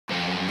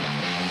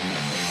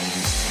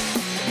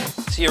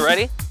you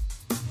ready?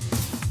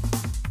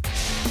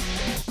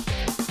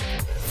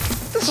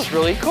 This is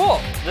really cool.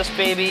 This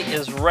baby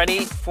is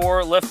ready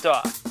for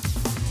liftoff.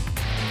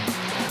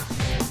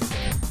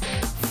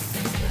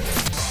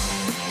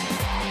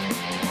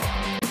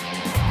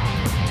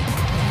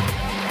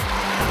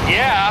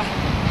 Yeah.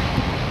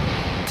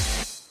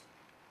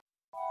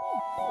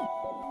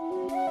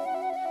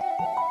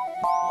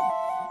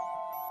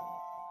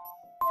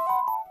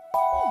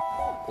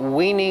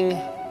 Weaning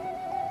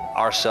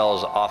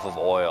ourselves off of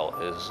oil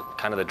is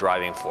kind of the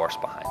driving force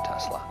behind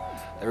Tesla.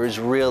 There is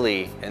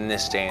really, in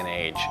this day and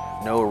age,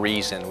 no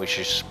reason we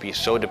should be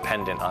so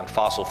dependent on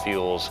fossil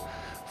fuels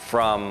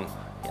from,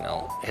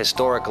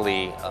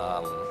 historically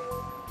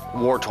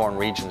war-torn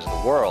regions of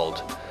the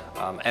world,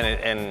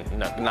 and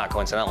not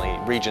coincidentally,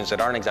 regions that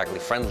aren't exactly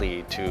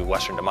friendly to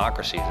Western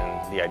democracies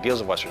and the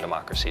ideals of Western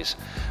democracies.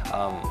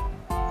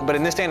 But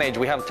in this day and age,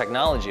 we have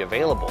technology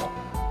available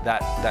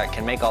that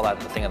can make all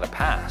that a thing of the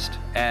past.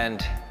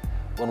 And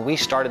when we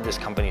started this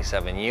company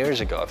 7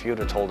 years ago, if you would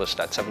have told us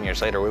that 7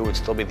 years later we would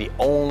still be the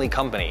only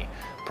company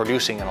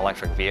producing an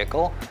electric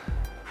vehicle,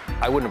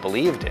 I wouldn't have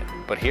believed it,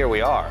 but here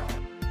we are.